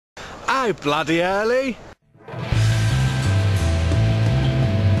How bloody early?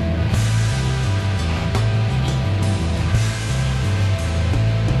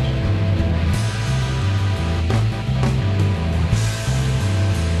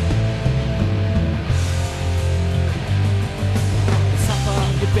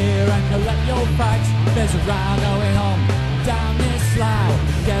 Beer and collect your bags. There's a row going on down this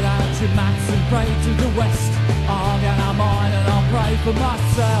slough. Get out your mats and pray to the west. I'm gonna mine and I'll pray for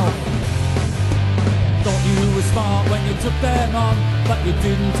myself. Thought you were smart when you took them on, but you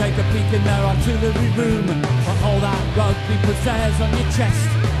didn't take a peek in their artillery room. But all that rugby puts theirs on your chest.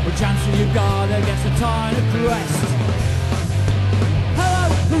 What chance have you got against a tiny crest? Hello,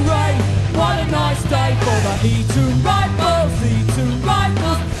 hooray! What a nice day for the Eton Rifles, Eton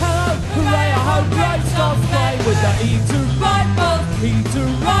Rifles. Hello, hooray, I hope great stuff play with the Eton Rifles, Eton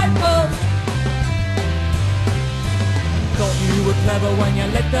Rifles. Thought you were clever when you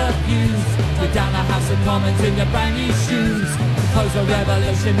lit the fuse. You're down the House of Commons in your brand new shoes. Compose a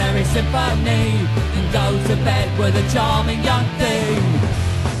revolutionary symphony and go to bed with a charming young thing.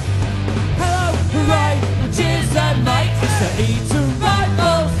 Hello, hooray, cheers and mates, it's the Eton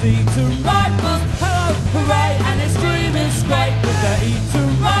Rifles, Eton Rifles. Hello, hooray, and it's dreaming straight with the Eton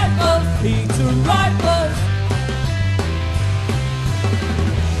Rifles, Eton Rifles.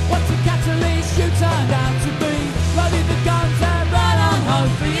 What a catalyst you turned out to be. Loaded the guns and ran on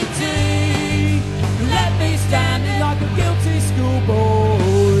home for your tea. Let me standing like a guilty schoolboy.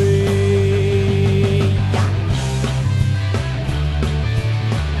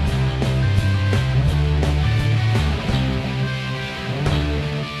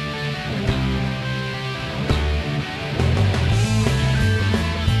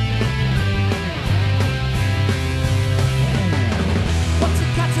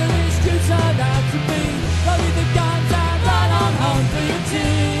 Turned out to be loaded the guns and ran on home for your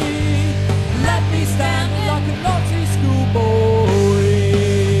tea. Let me stand like a naughty schoolboy.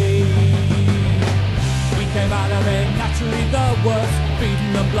 We came out of it naturally the worst,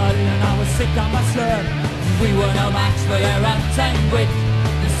 beaten and bloody, and I was sick on my shirt. We were no match for their untamed wit,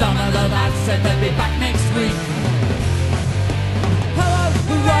 and some of the lads said they'd be back next week. Hello,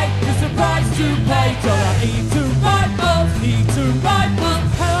 hooray, there's a price to pay to the Eton Rifles, Eton Rifles.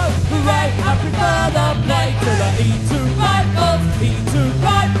 Hello, hooray, I prefer the play to the Eton Rifles, Eton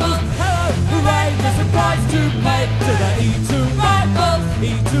Rifles. Hello, hooray, there's a price to pay to the Eton Rifles,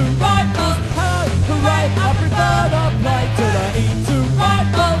 Eton Rifles. Hello, hooray, I prefer the play to the Eton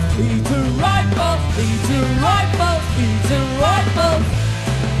Rifles, Eton Rifles, Eton Rifles, Eton Rifles.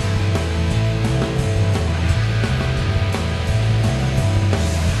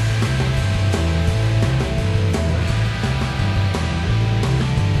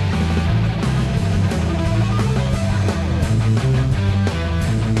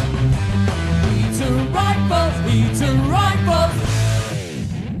 Eton